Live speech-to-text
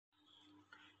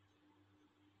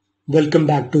Welcome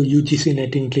back to UGC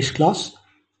Net English class.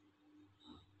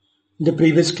 In the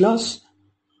previous class,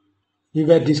 we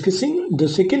were discussing the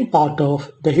second part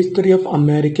of the history of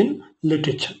American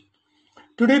literature.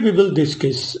 Today we will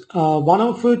discuss one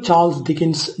of Charles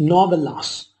Dickens'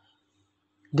 novellas,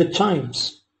 The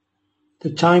Chimes. The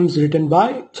Chimes written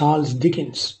by Charles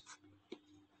Dickens.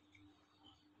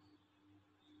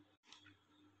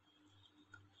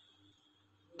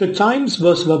 The Chimes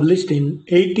was published in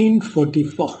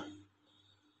 1844.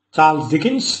 Charles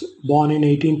Dickens, born in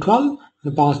 1812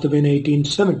 and passed away in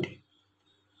 1870.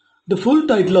 The full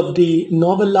title of the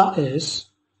novella is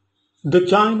The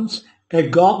Chimes, a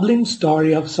goblin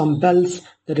story of some bells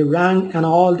that rang an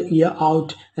old year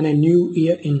out and a new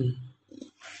year in.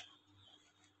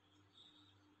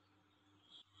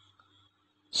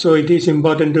 So it is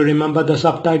important to remember the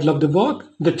subtitle of the work,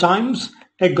 The Chimes,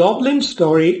 a goblin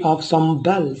story of some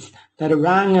bells that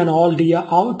rang an old year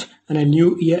out and a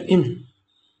new year in.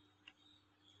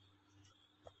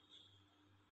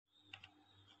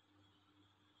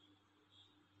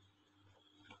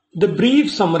 The brief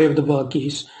summary of the work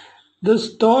is, the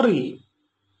story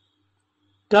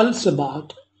tells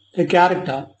about a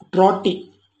character,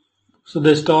 Trotty. So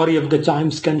the story of the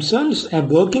Chimes concerns a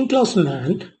working class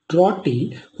man,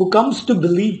 Trotty, who comes to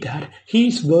believe that he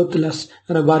is worthless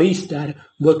and worries that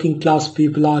working class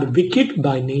people are wicked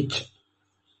by nature.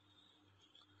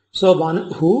 So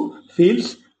one who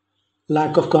feels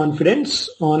lack of confidence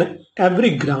on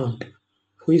every ground,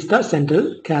 who is the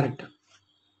central character.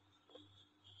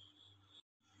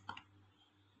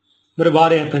 But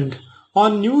what happened?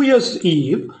 On New Year's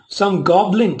Eve, some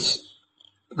goblins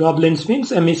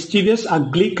means a mischievous,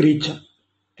 ugly creature,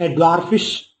 a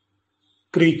dwarfish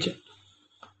creature.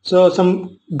 So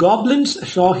some goblins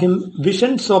show him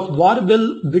visions of what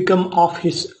will become of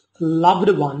his loved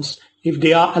ones if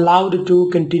they are allowed to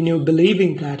continue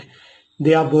believing that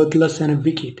they are worthless and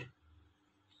wicked.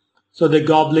 So the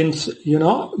goblins,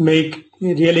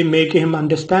 really make him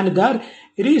understand that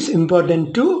it is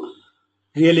important to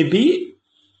really be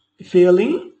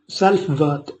feeling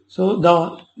self-worth. So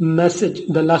the message,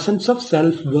 the lessons of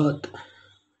self-worth.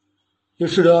 You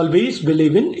should always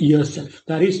believe in yourself.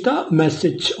 That is the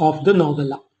message of the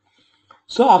novella.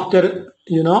 So after,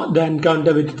 the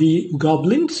encounter with the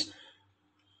goblins,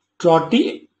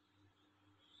 Trotty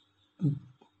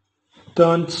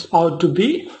turns out to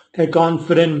be a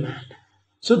confident man.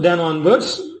 So then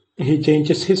onwards, he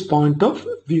changes his point of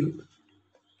view.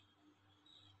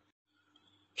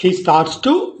 He starts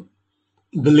to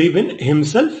believe in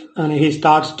himself and he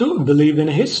starts to believe in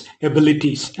his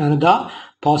abilities and the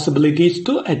possibilities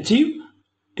to achieve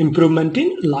improvement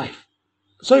in life.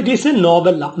 So it is a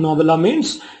novella. Novella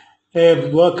means a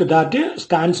work that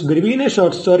stands between a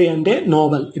short story and a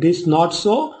novel. It is not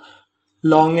so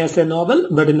long as a novel,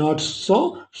 but not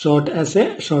so short as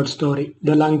a short story.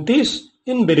 The length is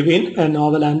in between a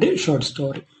novel and a short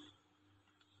story.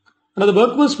 Now the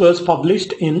work was first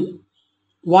published in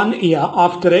 1 year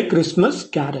after A Christmas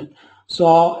Carol.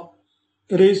 So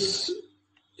it is,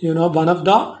 one of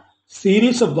the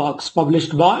series of works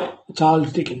published by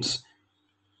Charles Dickens.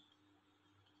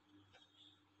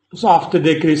 So after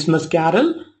the Christmas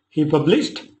Carol, he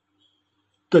published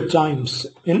The Chimes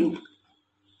in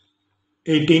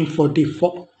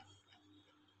 1844.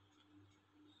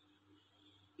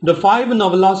 The 5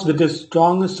 novellas with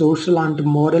strong social and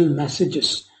moral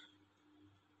messages.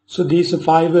 So these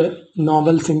 5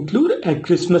 novels include A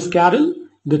Christmas Carol,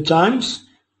 The Chimes,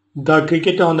 The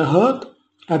Cricket on the Hearth,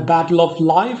 A Battle of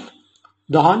Life,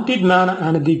 The Haunted Man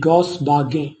and the Ghost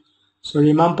Bargain. So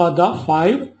remember the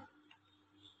 5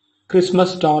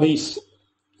 Christmas stories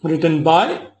written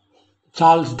by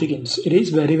Charles Dickens. It is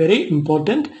very, very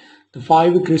important. The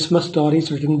 5 Christmas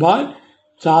stories written by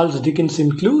Charles Dickens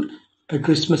include A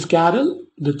Christmas Carol,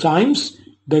 The Chimes,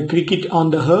 The Cricket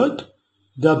on the Hearth,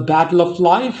 The Battle of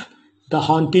Life, The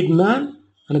Haunted Man,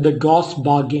 and The Ghost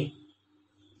Bargain.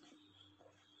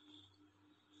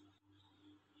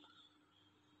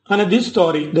 And this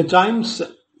story, The Chimes,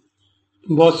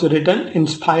 was written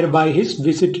inspired by his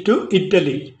visit to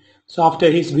Italy. So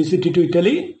after his visit to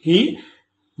Italy, he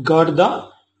got the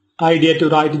idea to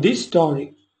write this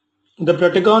story. The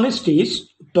protagonist is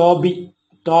Toby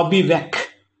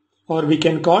Veck, or we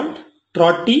can call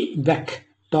Trotty Veck,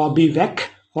 Toby Veck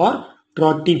or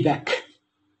Trotty Veck.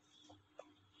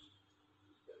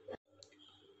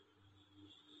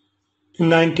 In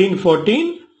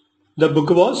 1914, the book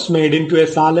was made into a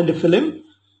silent film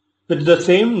with the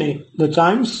same name, The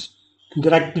Chimes,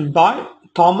 directed by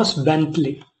Thomas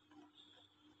Bentley.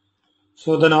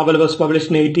 So the novel was published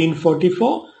in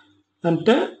 1844 and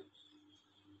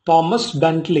Thomas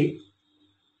Bentley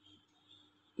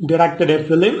directed a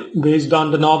film based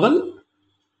on the novel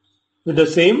with the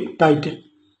same title.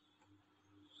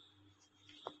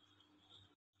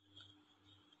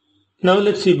 Now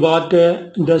let's see what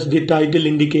does the title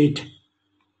indicate.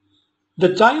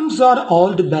 The chimes are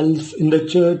old bells in the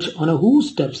church on whose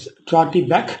steps Trotty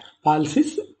Beck piles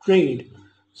his trade.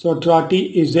 So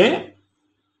Trotty is a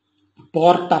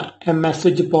porter, a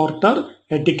message porter,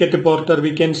 a ticket porter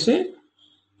we can say,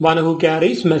 one who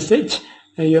carries message,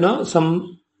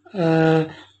 some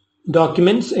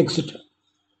documents, etc.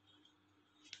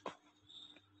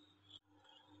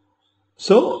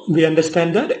 So we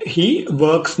understand that he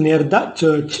works near the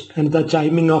church, and the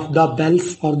chiming of the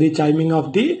bells or the chiming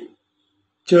of the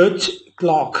church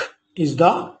clock is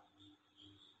the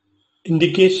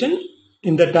indication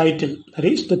in the title. That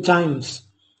is the chimes,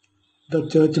 the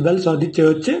church bells or the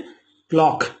church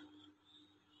clock.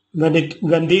 When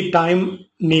the time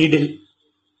needle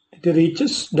it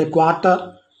reaches the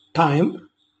quarter time,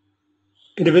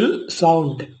 it will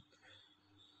sound.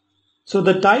 So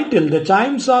the title, the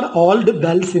chimes are old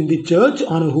bells in the church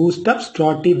on whose steps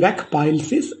Trotty Beck piles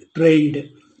his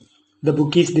trade. The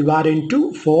book is divided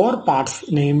into 4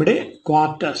 parts named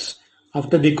quarters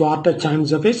after the quarter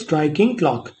chimes of a striking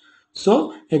clock.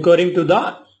 So according to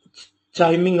the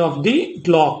chiming of the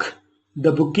clock,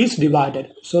 the book is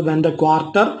divided. So when the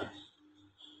quarter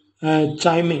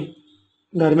chiming,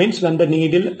 that means when the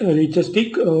needle reaches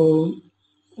the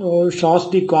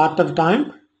shows the quarter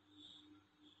time,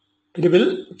 it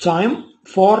will chime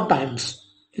 4 times.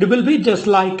 It will be just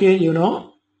like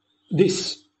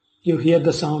this. You hear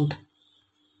the sound.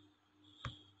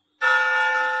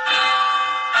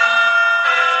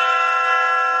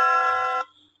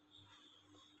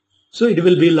 So it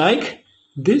will be like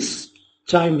this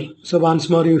chiming. So once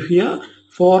more you hear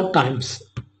 4 times.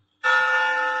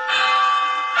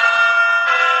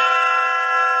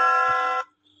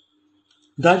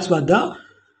 That's what the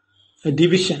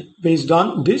division. Based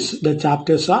on this, the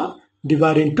chapters are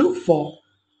divided into 4,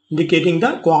 indicating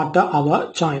the quarter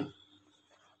hour chime.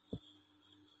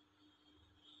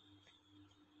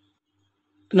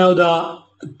 Now the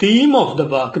theme of the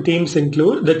work, themes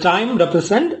include the chime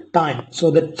represent time.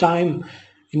 So the chime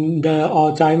in the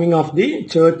or chiming of the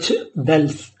church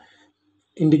bells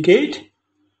indicate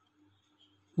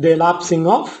the elapsing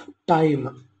of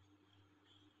time.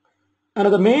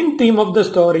 And the main theme of the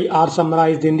story are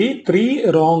summarized in the 3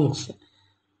 wrongs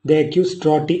they accuse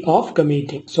Trotty of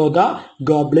committing. So the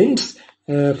goblins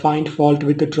find fault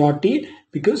with Trotty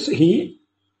because he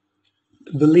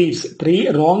believes 3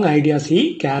 wrong ideas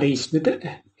he carries with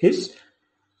his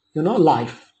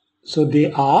life. So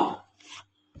they are,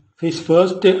 his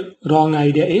first wrong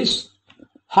idea is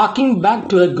harking back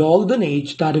to a golden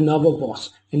age that never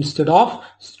was, instead of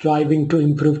striving to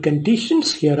improve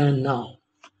conditions here and now.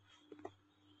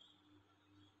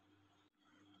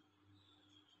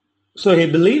 So he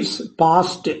believes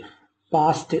the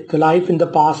life in the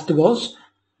past was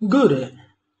good.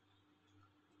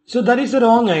 So that is a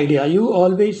wrong idea. You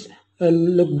always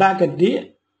look back at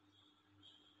the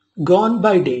gone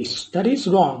by days. That is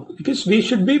wrong, because we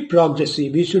should be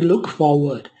progressive. We should look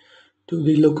forward.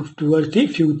 We look towards the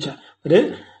future.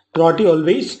 But Trotty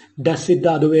always does it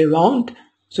the other way around.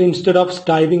 So instead of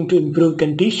striving to improve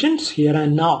conditions here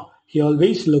and now, he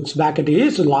always looks back at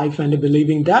his life and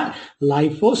believing that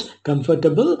life was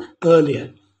comfortable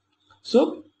earlier.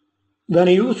 So when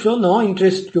you show no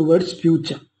interest towards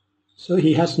future, so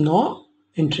he has no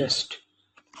interest.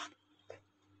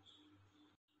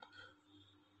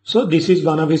 So this is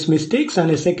one of his mistakes, and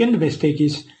a second mistake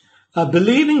is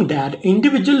believing that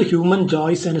individual human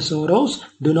joys and sorrows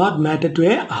do not matter to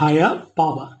a higher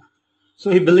power.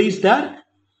 So he believes that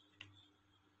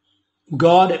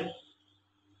God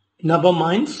never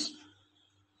minds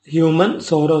human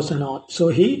sorrows and all. So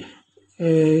he,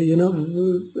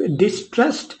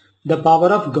 distrust the power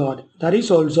of God. That is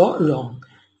also wrong.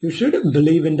 You should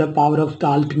believe in the power of the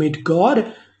ultimate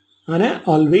God and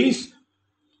always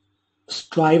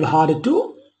strive hard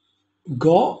to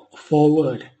go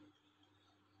forward.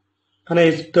 And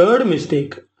his third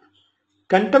mistake,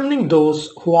 condemning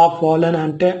those who are fallen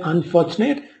and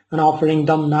unfortunate and offering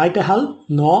them neither help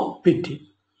nor pity.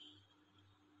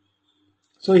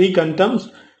 So he condemns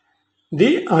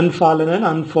the unfallen and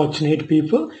unfortunate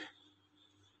people.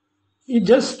 He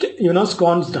just,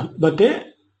 scorns them, but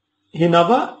he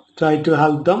never tried to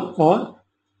help them or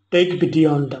take pity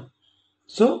on them.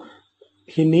 So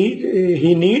he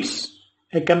needs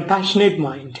a compassionate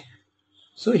mind.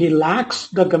 So he lacks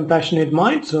the compassionate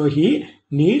mind, so he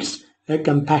needs a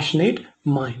compassionate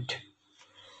mind.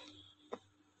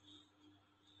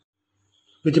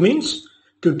 Which means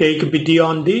to take pity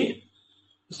on the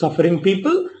suffering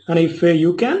people, and if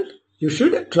you can, you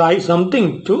should try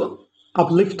something to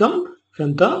uplift them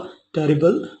from the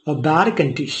terrible or bad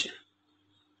condition.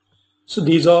 So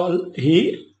these all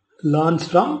he learns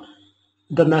from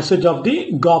the message of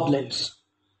the goblins.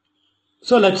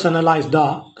 So let's analyze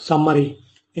the summary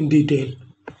in detail.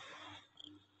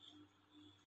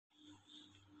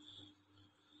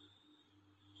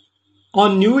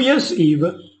 On New Year's Eve,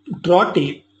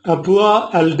 Trotty, a poor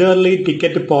elderly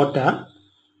ticket porter,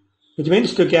 which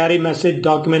means to carry message,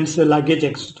 documents, luggage,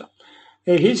 etc.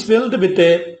 He's filled with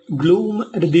a gloom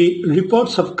at the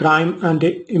reports of crime and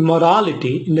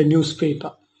immorality in the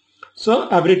newspaper. So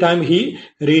every time he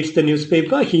reads the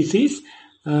newspaper, he sees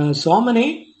so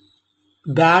many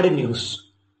bad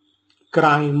news,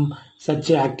 crime,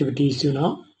 such activities,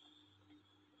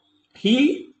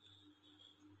 He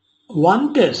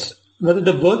wonders whether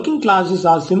the working classes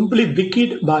are simply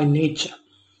wicked by nature.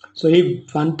 So he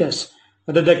wonders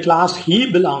whether the class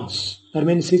he belongs, that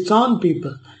means his own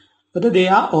people, whether they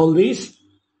are always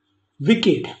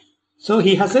wicked. So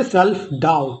he has a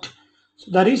self-doubt.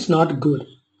 So that is not good.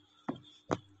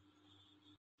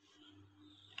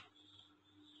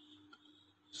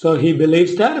 So he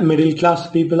believes that middle class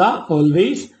people are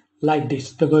always like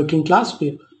this, the working class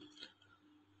people.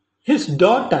 His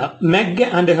daughter Meg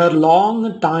and her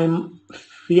long-time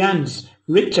fiancé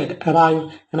Richard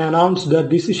arrive and announce their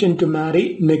decision to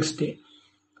marry next day.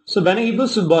 So when he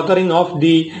was bothering of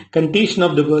the condition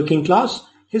of the working class,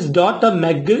 his daughter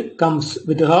Meg comes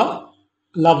with her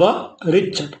lover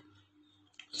Richard.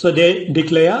 So they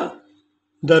declare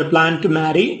their plan to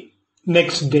marry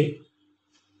next day.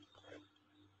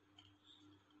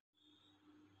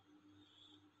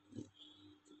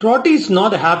 Trotty is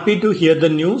not happy to hear the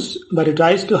news, but he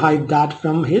tries to hide that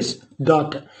from his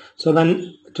daughter. So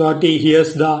when Trotty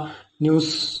hears the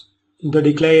news, the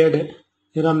declared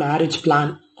marriage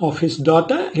plan of his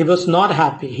daughter, he was not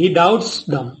happy. He doubts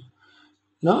them.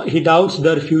 No, he doubts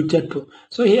their future too.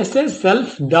 So he has a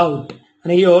self-doubt,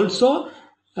 and he also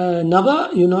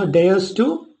never dares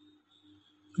to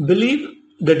believe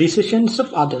the decisions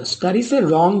of others. That is a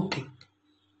wrong thing.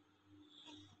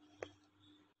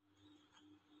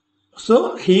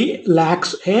 So he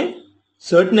lacks a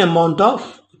certain amount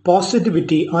of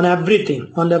positivity on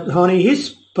everything, on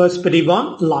his perspective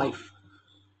on life.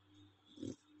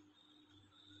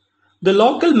 The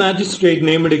local magistrate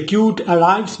named Cute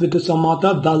arrives with some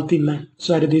other wealthy men.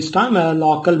 So at this time, a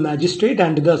local magistrate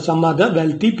and some other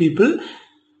wealthy people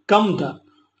come there.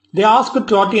 They ask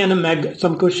Trotty and Meg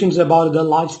some questions about their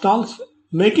lifestyles,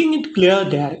 making it clear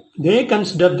that they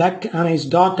consider Beck and his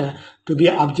daughter to be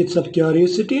objects of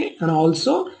curiosity and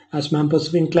also, as members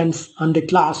of England's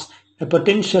underclass, a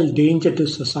potential danger to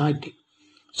society.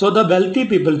 So the wealthy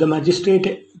people, the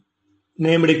magistrate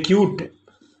named Cute,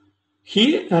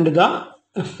 he and the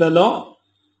fellow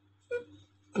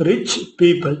rich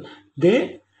people,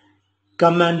 they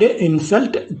come and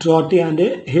insult Trotty and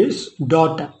his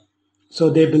daughter.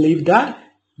 So they believe that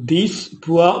these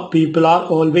poor people are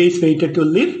always fated to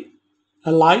live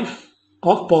a life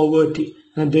of poverty,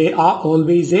 and they are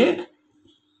always a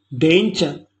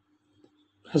danger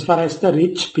as far as the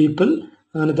rich people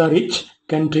and the rich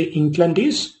country England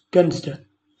is concerned.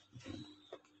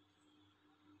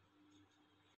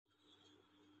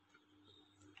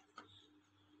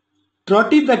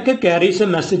 Trotty Becker carries a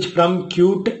message from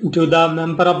Cute to the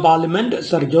Member of Parliament,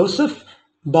 Sir Joseph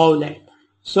Bowley.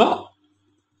 So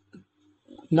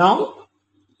now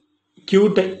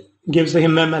Cute gives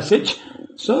him a message.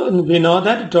 So we know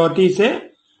that Trotty is a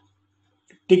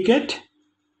ticket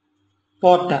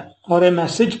porter or a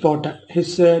message porter.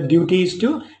 His duty is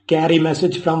to carry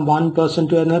message from one person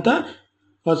to another,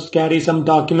 or carry some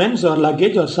documents or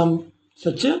luggage or some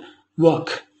such a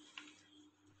work.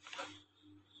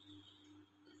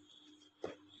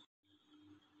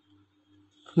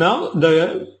 Now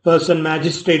the person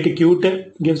magistrate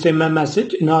Cute gives him a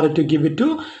message in order to give it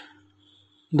to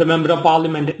the Member of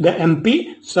Parliament, the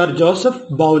MP, Sir Joseph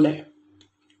Bowley.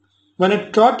 When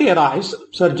a Trotty arrives,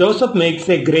 Sir Joseph makes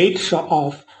a great show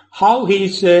of how he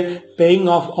is paying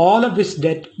off all of his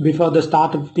debt before the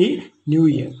start of the new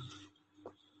year.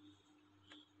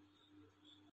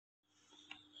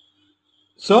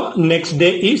 So next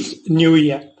day is New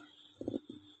Year.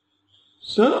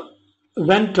 So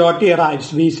when Trotty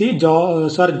arrives, we see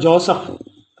Sir Joseph,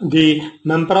 the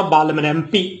Member of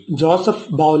Parliament MP, Joseph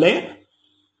Bowley,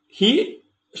 he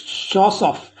shows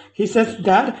off. He says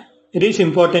that it is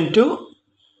important to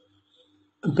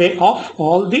pay off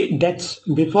all the debts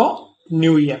before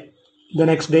New Year. The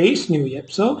next day is New Year.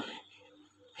 So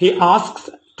he asks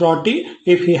Trotty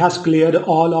if he has cleared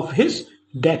all of his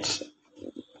debts.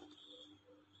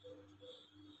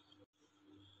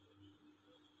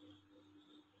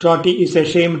 Trotty is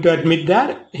ashamed to admit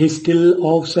that he still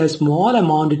owes a small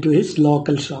amount to his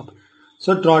local shop.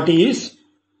 So Trotty is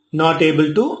not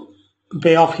able to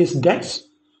pay off his debts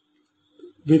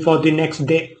before the next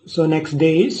day. So next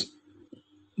day is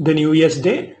the New Year's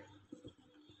Day.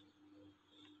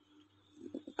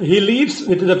 He leaves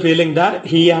with the feeling that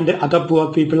he and the other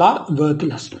poor people are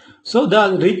worthless. So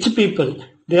the rich people,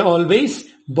 they always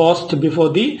boast before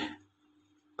the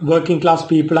working class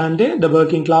people, and the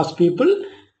working class people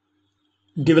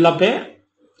develop a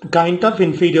kind of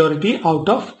inferiority out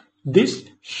of this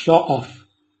show off.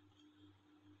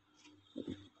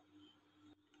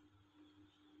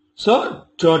 So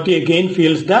Trotty again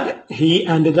feels that he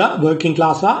and the working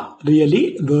class are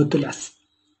really worthless.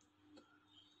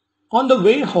 On the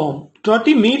way home,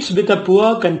 Trotty meets with a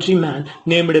poor countryman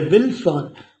named Will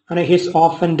Fern and his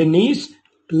orphaned niece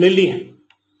Lillian.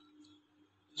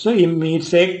 So he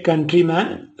meets a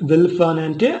countryman, Will Fern,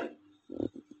 and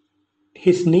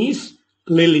his niece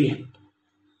Lillian.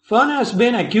 Fern has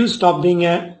been accused of being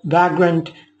a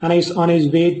vagrant and is on his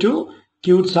way to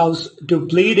Cute's house to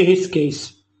plead his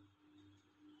case.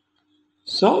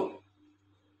 So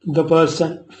the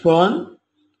person, Fern,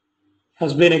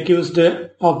 has been accused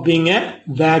of being a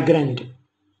vagrant.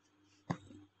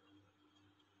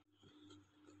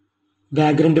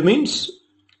 Vagrant means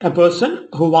a person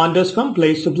who wanders from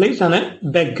place to place and a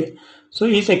beggar. So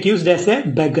he is accused as a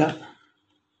beggar.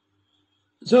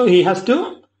 So he has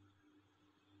to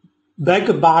beg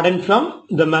pardon from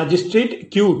the magistrate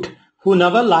Cute, who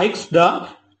never likes the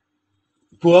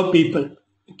poor people.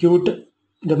 Cute,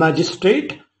 the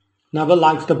magistrate, never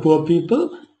likes the poor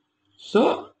people.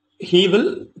 So he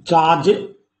will charge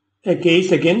a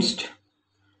case against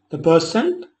the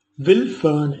person Will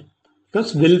Fern,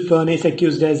 because Will Fern is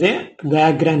accused as a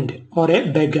vagrant or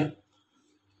a beggar.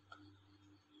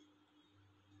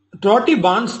 Trotty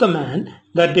warns the man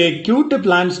that a Cute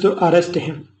plans to arrest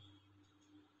him.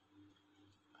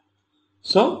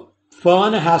 So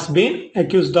Fern has been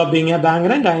accused of being a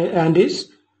vagrant and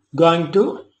is going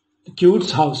to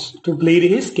Cute's house to plead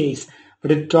his case.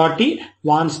 But Trotty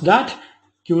warns that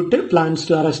Cute plans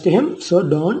to arrest him, so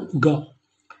don't go.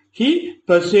 He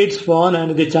persuades Fern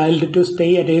and the child to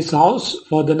stay at his house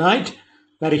for the night,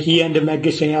 where he and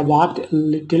Meg share what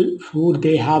little food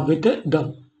they have with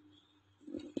them.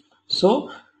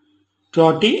 So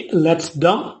Trotty lets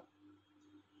them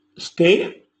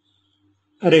stay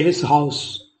at his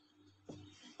house.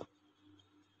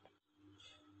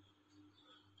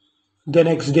 The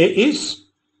next day is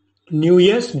New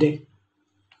Year's Day.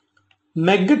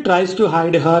 Meg tries to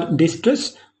hide her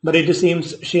distress, but it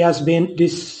seems she has been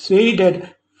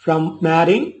dissuaded from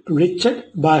marrying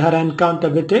Richard by her encounter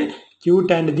with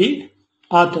Cute and the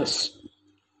others.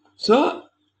 So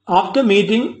after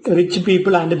meeting rich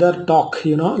people and their talk,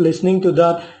 listening to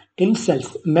their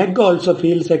insults, Meg also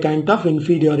feels a kind of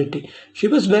inferiority. She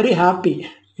was very happy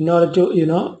in order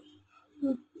to,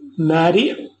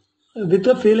 marry with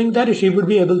the feeling that she would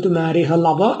be able to marry her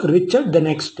lover Richard the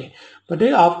next day. But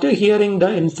after hearing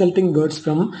the insulting words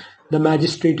from the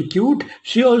magistrate Cute,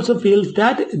 she also feels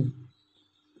that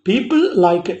people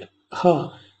like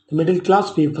her, the middle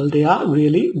class people, they are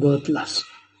really worthless.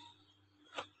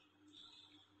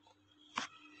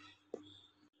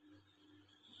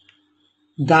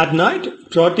 That night,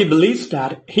 Trotty believes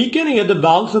that he can hear the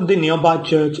bells of the nearby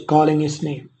church calling his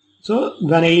name. So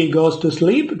when he goes to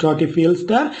sleep, Trotty feels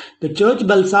that the church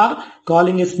bells are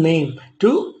calling his name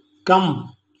to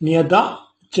come near the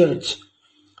church.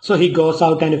 So he goes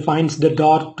out and finds the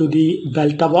door to the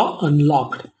bell tower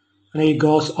unlocked. And he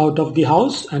goes out of the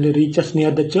house and he reaches near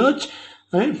the church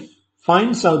and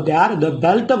finds out there the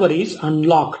bell tower is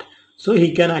unlocked. So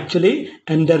he can actually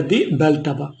enter the bell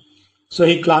tower. So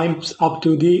he climbs up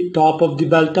to the top of the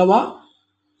bell tower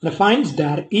and finds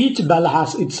there each bell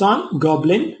has its own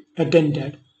goblin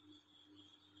attendant.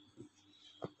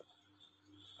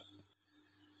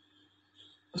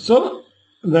 So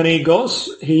when he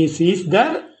goes, he sees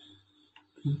that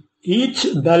each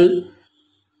bell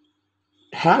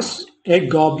has a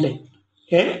goblin,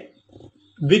 a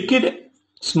wicked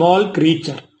small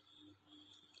creature.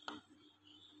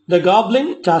 The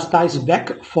goblin chastises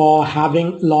Beck for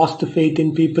having lost faith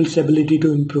in people's ability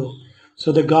to improve.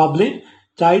 So the goblin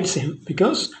chides him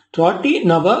because Trotty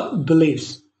never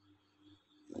believes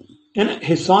in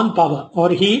his own power,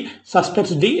 or he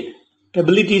suspects the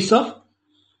abilities of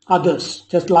others,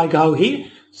 just like how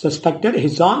he suspected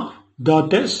his own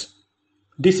daughter's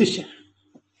decision.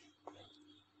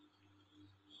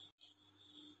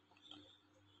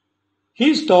 He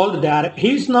is told that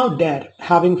he is now dead,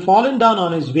 having fallen down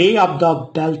on his way up the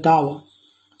bell tower.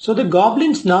 So the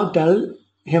goblins now tell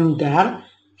him that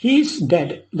he is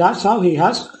dead. That's how he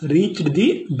has reached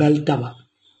the bell tower.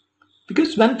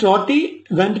 Because when Trotty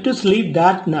went to sleep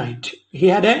that night, he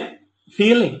had a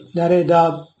feeling that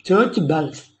the church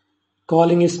bells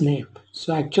calling his name.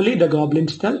 So actually the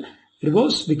goblins tell it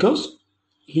was because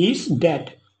he is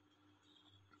dead.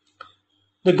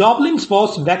 The goblins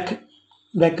force Beck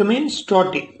means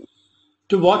Trotty,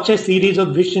 to watch a series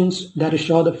of visions that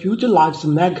show the future lives of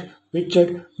Meg,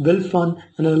 Richard, Wilfan,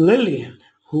 and Lillian,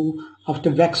 who, after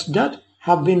Beck's death,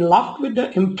 have been left with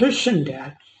the impression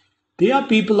that they are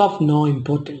people of no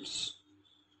importance.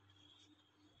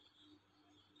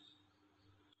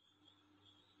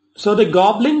 So the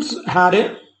goblins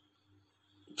had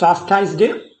chastised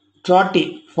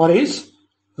Trotty for his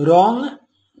wrong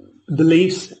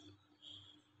beliefs.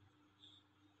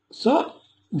 So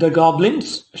the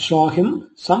goblins show him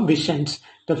some visions,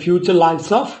 the future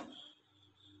lives of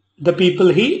the people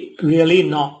he really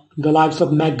know, the lives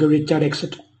of Meg, Richard,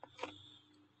 etc.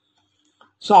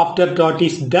 So after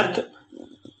Trotty's death,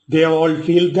 they all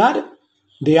feel that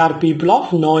they are people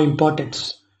of no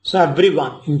importance. So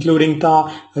everyone, including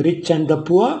the rich and the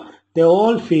poor, they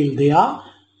all feel they are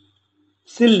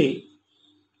silly.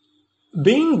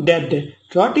 Being dead,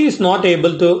 Trotty is not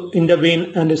able to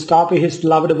intervene and stop his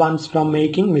loved ones from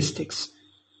making mistakes.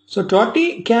 So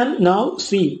Trotty can now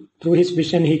see, through his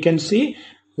vision, he can see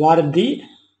what the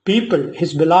people,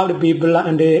 his beloved people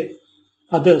and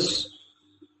others,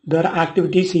 their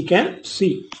activities he can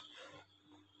see.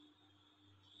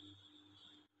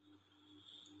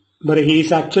 But he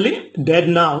is actually dead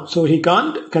now, so he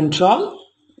can't control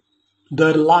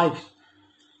their life.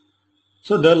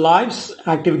 So their lives,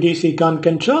 activities he can't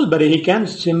control, but he can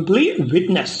simply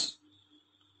witness.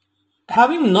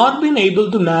 Having not been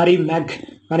able to marry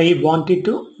Meg when he wanted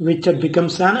to, Richard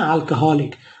becomes an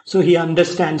alcoholic. So he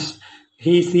understands,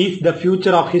 he sees the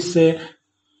future of his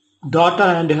daughter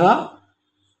and her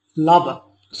lover.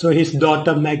 So his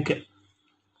daughter Meg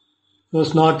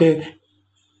was not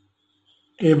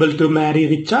able to marry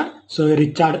Richard. So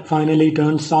Richard finally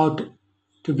turns out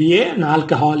to be an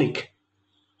alcoholic.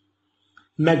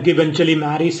 Meg eventually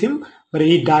marries him, but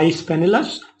he dies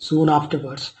penniless soon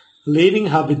afterwards, leaving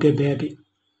her with a baby.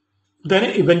 Then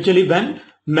eventually when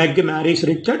Meg marries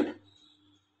Richard,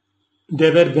 they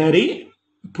were very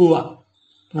poor.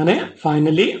 And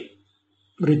finally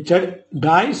Richard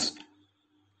dies,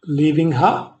 leaving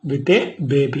her with a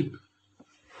baby.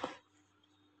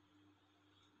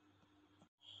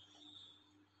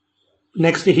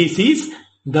 Next he sees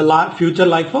the future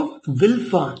life of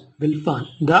Wilfan,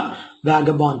 the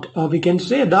vagabond, or we can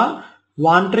say the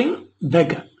wandering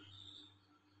beggar.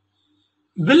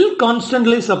 Will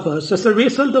constantly suffers as a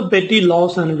result of petty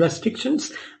laws and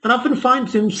restrictions and often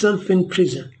finds himself in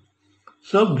prison.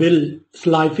 So Will's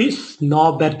life is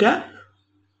no better.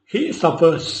 He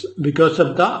suffers because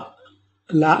of the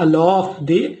law of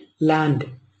the land,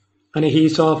 and he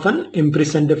is often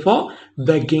imprisoned for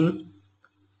begging.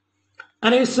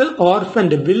 And his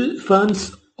orphaned, Will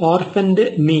Fern's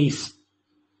orphaned niece,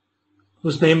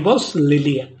 whose name was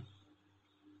Lillian.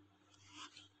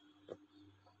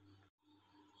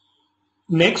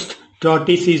 Next,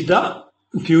 Trotty sees the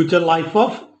future life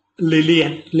of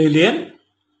Lillian. Lillian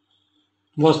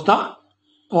was the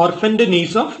orphaned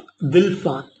niece of Will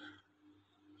Fern.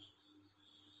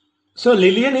 So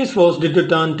Lillian is forced to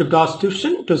turn to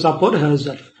prostitution to support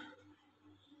herself.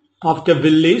 After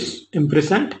Will is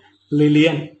imprisoned,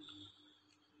 Lillian,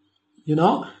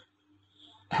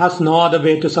 has no other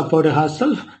way to support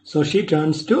herself, so she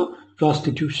turns to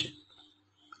prostitution.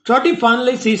 Trotty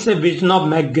finally sees a vision of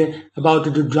Meg about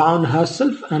to drown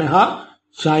herself and her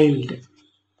child.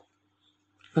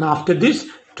 And after this,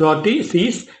 Trotty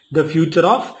sees the future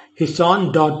of his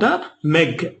own daughter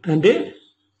Meg and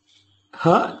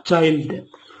her child.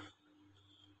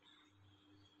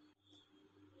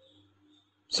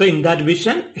 So in that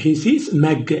vision, he sees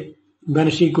Meg.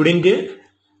 When she couldn't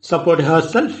support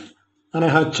herself and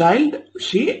her child,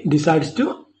 she decides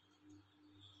to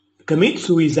commit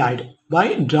suicide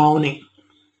by drowning.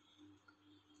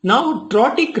 Now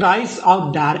Trotty cries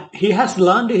out that he has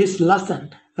learned his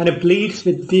lesson and pleads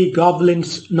with the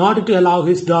goblins not to allow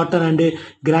his daughter and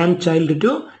grandchild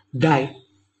to die.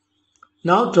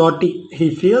 Now Trotty,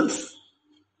 he feels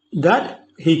that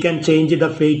he can change the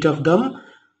fate of them.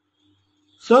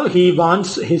 So he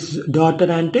wants his daughter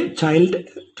and child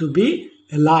to be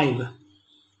alive.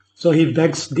 So he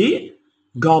begs the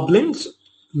goblins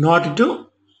not to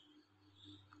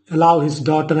allow his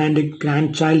daughter and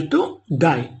grandchild to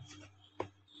die.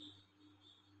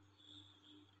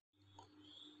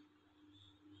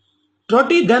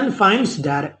 Trotty then finds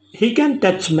that he can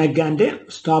touch Meg and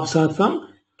stops her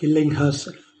from killing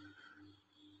herself.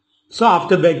 So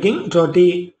after begging,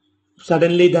 Trotty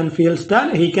suddenly then feels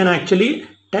that he can actually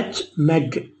touch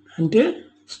Meg and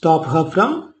stop her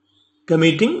from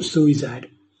committing suicide.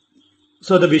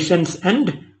 So the visions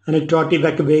end and Trotty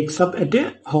wakes up at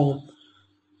a home.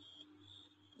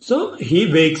 So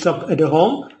he wakes up at a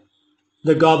home.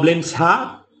 The goblins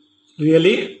have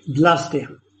really blessed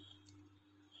him.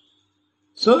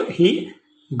 So he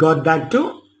got back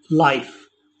to life.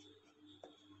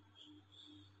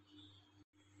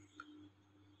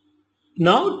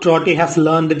 Now Trotty has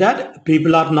learned that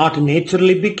people are not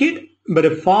naturally wicked,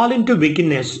 but fall into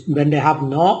wickedness when they have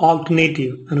no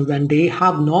alternative and when they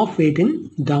have no faith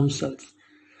in themselves.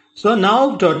 So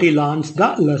now Trotty learns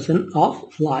the lesson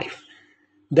of life,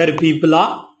 that people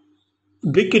are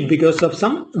wicked because of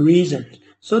some reason.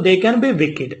 So they can be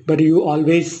wicked, but you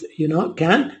always,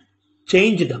 can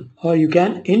change them or you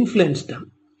can influence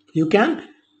them. You can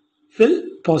fill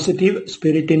positive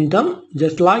spirit in them,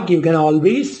 just like you can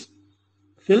always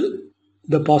fill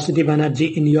the positive energy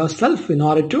in yourself in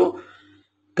order to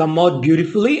come out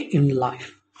beautifully in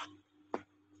life.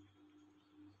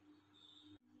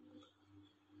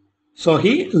 So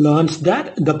he learns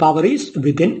that the power is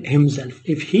within himself.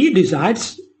 If he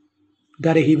decides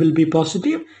that he will be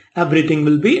positive, everything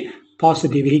will be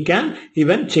positive. He can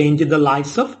even change the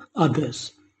lives of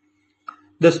others.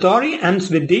 The story ends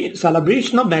with the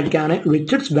celebration of Meg and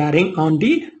Richard's wedding on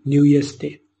the New Year's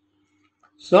Day.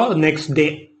 So next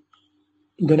day,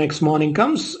 the next morning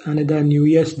comes and the New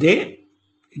Year's Day,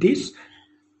 it is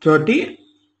Trotty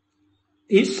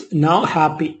is now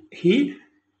happy. He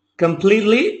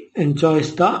completely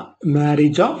enjoys the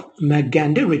marriage of Meg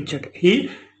and Richard. He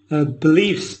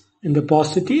believes in the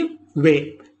positive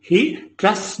way. He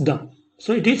trusts them.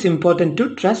 So it is important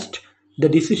to trust the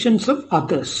decisions of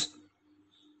others.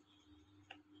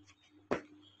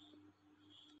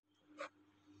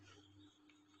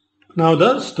 Now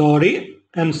the story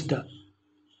ends there.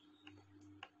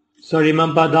 So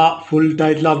remember the full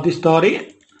title of the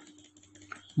story.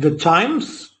 The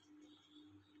Chimes,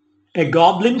 a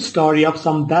goblin story of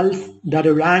some bells that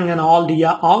rang an old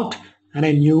year out and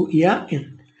a new year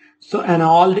in. So an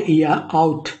old year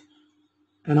out,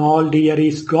 an old year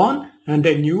is gone and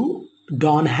a new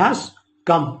dawn has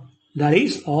come. That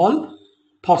is all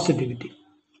positivity.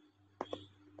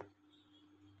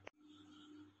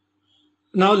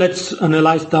 Now let's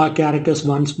analyze the characters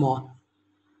once more.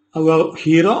 Our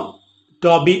hero,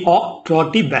 Toby or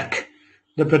Trotty Beck.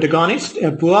 The protagonist,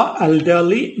 a poor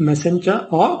elderly messenger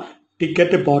or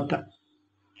ticket porter.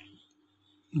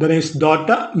 Then his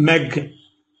daughter, Meg.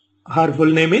 Her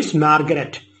full name is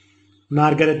Margaret.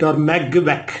 Margaret or Meg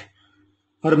Beck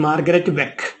or Margaret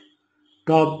Beck.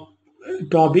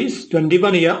 Toby's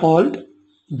 21-year-old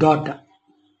daughter.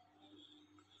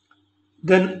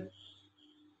 Then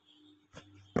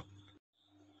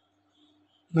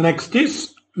the next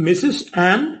is Mrs.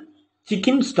 Anne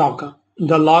Chickenstalker,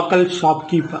 the local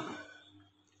shopkeeper.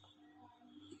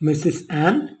 Mrs.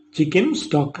 Anne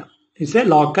Chickenstalker is a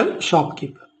local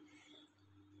shopkeeper.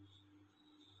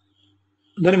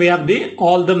 Then we have the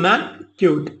Alderman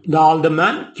Cute. The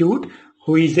Alderman Cute,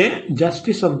 who is a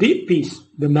justice of the peace,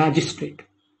 the magistrate.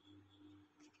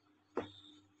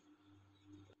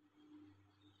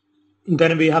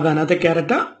 Then we have another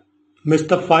character,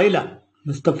 Mr. Filer.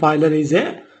 Mr. Filer is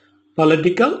a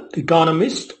political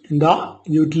economist in the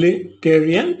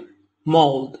utilitarian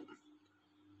mold.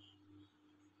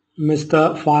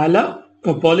 Mr. Filer,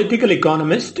 a political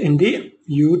economist in the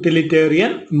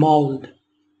utilitarian mold.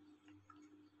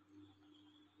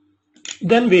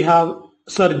 Then we have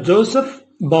Sir Joseph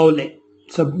Bowley.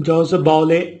 Sir Joseph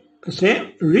Bowley is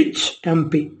a rich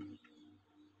MP.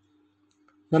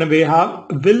 Then we have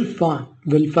Will Fern.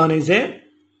 Will Fern is a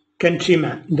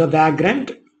countryman, the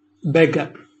vagrant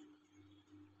beggar.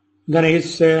 Then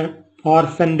his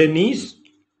orphaned niece,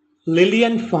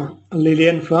 Lillian Fern.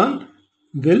 Lillian Fern,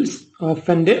 Will's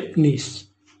orphaned niece.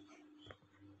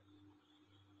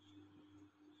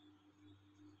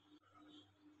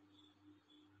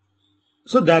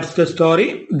 So that's the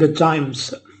story, The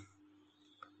Chimes.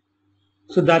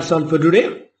 So that's all for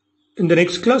today. In the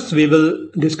next class, we will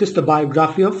discuss the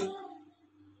biography of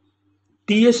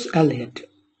T.S. Eliot.